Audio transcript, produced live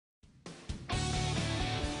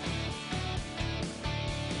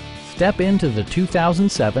Step into the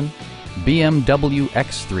 2007 BMW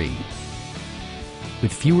X3.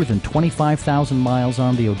 With fewer than 25,000 miles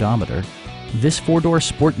on the odometer, this four-door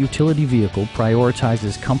sport utility vehicle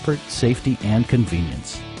prioritizes comfort, safety, and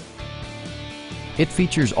convenience. It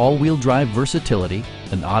features all-wheel drive versatility,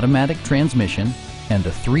 an automatic transmission, and a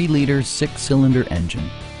 3-liter 6-cylinder engine.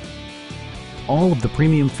 All of the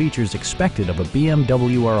premium features expected of a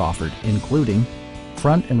BMW are offered, including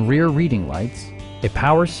front and rear reading lights, a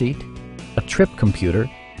power seat, a trip computer,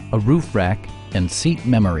 a roof rack, and seat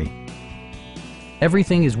memory.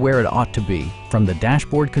 Everything is where it ought to be, from the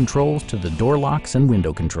dashboard controls to the door locks and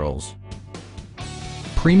window controls.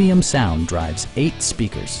 Premium sound drives 8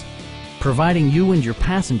 speakers, providing you and your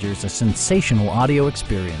passengers a sensational audio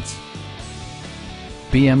experience.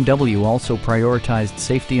 BMW also prioritized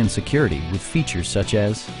safety and security with features such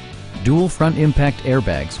as dual front impact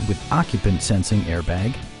airbags with occupant sensing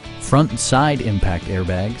airbag, front and side impact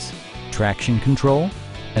airbags, traction control,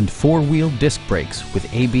 and 4-wheel disc brakes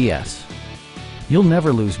with ABS. You'll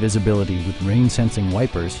never lose visibility with rain-sensing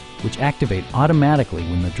wipers, which activate automatically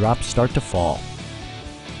when the drops start to fall.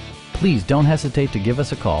 Please don't hesitate to give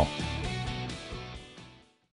us a call.